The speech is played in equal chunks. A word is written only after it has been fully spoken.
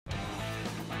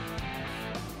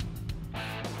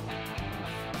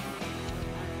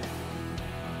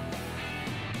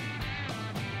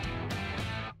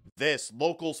This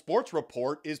local sports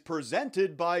report is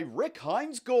presented by Rick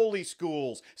Heinz Goalie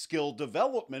Schools. Skill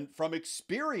development from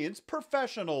experienced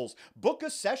professionals. Book a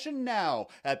session now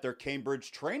at their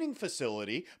Cambridge training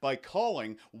facility by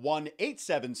calling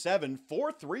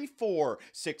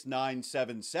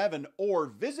 1-877-434-6977 or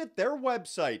visit their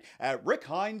website at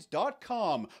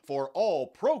rickheinz.com for all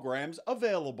programs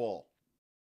available.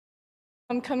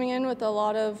 I'm coming in with a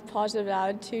lot of positive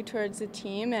attitude towards the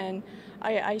team, and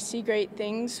I see great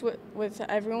things with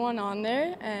everyone on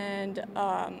there, and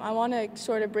I want to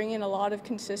sort of bring in a lot of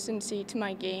consistency to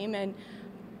my game and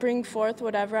bring forth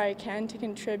whatever I can to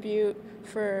contribute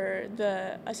for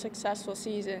a successful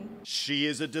season. She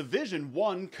is a Division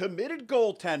I committed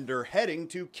goaltender heading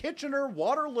to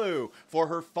Kitchener-Waterloo for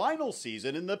her final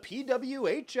season in the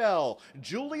PWHL.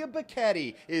 Julia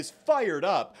Bachetti is fired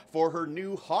up for her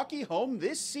new hockey home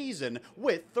this season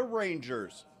with the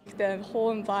Rangers. The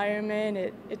whole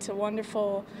environment, it's a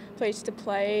wonderful place to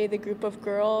play. The group of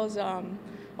girls,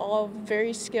 all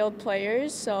very skilled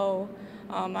players, so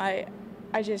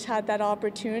I just had that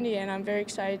opportunity and I'm very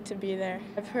excited to be there.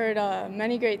 I've heard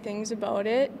many great things about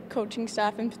it, coaching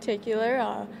staff in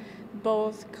particular.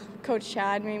 Both Coach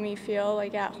Chad made me feel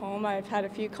like at home. I've had a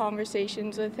few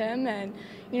conversations with him, and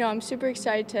I'm super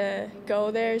excited to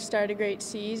go there, start a great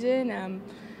season.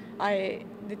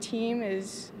 The team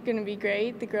is going to be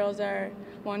great. The girls are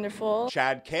wonderful.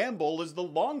 Chad Campbell is the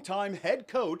longtime head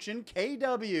coach in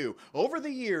KW. Over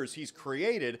the years, he's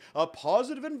created a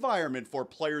positive environment for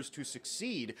players to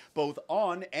succeed both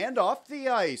on and off the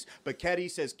ice.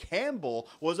 Bachetti says Campbell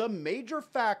was a major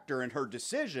factor in her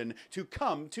decision to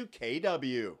come to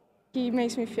KW. He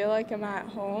makes me feel like I'm at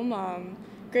home.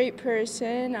 Great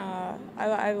person.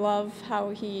 I love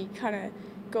how he kind of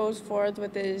goes forth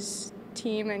with his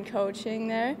team and coaching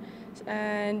there,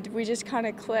 and we just kind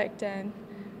of clicked, and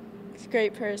he's a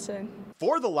great person.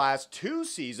 For the last 2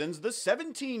 seasons, the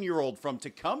 17-year-old from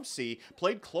Tecumseh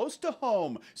played close to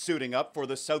home, suiting up for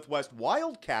the Southwest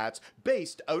Wildcats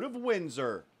based out of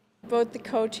Windsor. Both the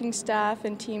coaching staff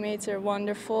and teammates are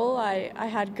wonderful. I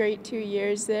had great 2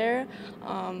 years there.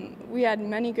 We had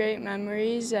many great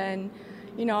memories, and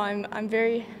I'm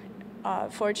very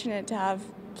fortunate to have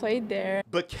played there.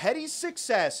 Bachetti's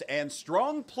success and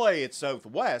strong play at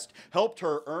Southwest helped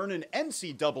her earn an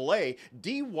NCAA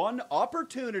D1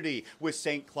 opportunity with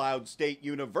St. Cloud State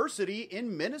University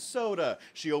in Minnesota.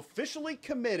 She officially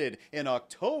committed in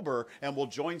October and will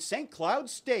join St. Cloud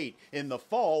State in the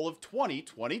fall of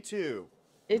 2022.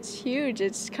 It's huge.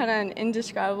 It's kind of an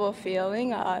indescribable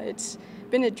feeling. It's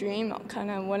been a dream kind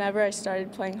of whenever I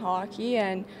started playing hockey,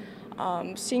 and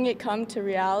seeing it come to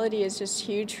reality is just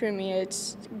huge for me.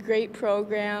 It's a great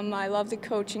program. I love the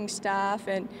coaching staff,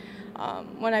 and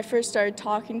when I first started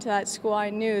talking to that school, I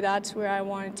knew that's where I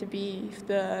wanted to be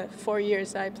the 4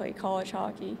 years that I played college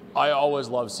hockey. I always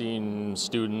love seeing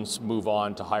students move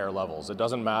on to higher levels. It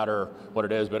doesn't matter what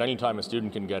it is, but anytime a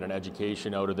student can get an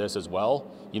education out of this as well,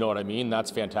 you know what I mean?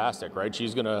 That's fantastic, right?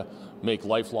 She's going to make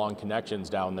lifelong connections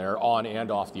down there on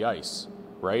and off the ice.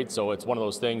 Right, so it's one of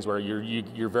those things where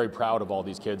you're very proud of all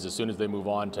these kids as soon as they move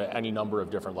on to any number of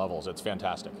different levels. It's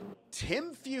fantastic.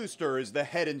 Tim Fuster is the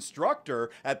head instructor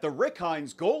at the Rick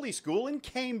Heinz Goalie School in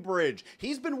Cambridge.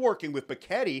 He's been working with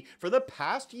Bachetti for the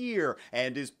past year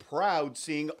and is proud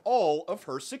seeing all of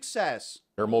her success.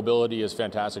 Her mobility is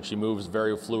fantastic. She moves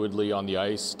very fluidly on the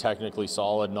ice, technically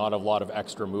solid, not a lot of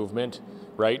extra movement,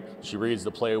 right? She reads the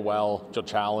play well, she'll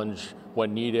challenge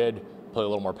when needed, play a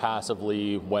little more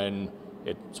passively when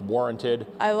it's warranted.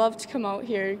 I love to come out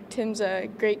here. Tim's a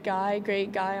great guy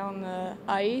on the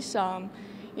ice.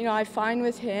 I find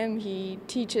with him, he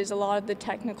teaches a lot of the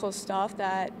technical stuff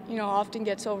that, often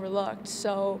gets overlooked.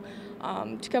 So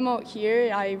to come out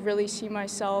here, I really see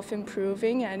myself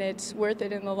improving, and it's worth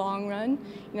it in the long run.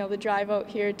 The drive out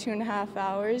here, 2.5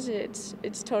 hours, it's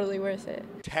totally worth it.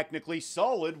 Technically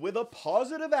solid with a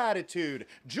positive attitude,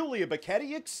 Julia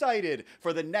Bachetti excited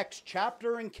for the next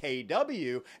chapter in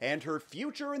KW and her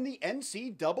future in the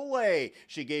NCAA.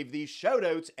 She gave these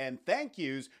shout-outs and thank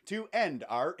yous to end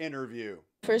our interview.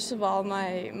 First of all,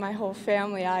 my whole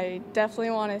family, I definitely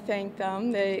want to thank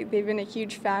them. They've been a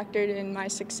huge factor in my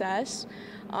success.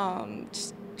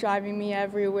 Just driving me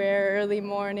everywhere, early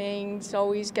mornings,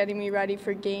 always getting me ready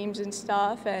for games and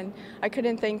stuff, and I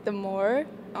couldn't thank them more.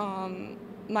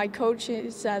 My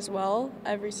coaches as well,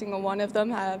 every single one of them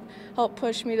have helped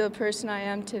push me to the person I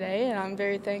am today, and I'm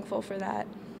very thankful for that.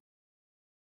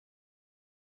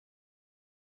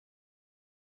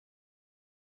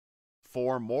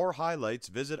 For more highlights,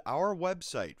 visit our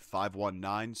website,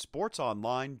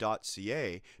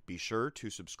 519sportsonline.ca. Be sure to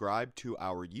subscribe to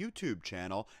our YouTube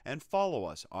channel and follow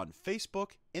us on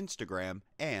Facebook, Instagram,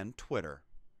 and Twitter.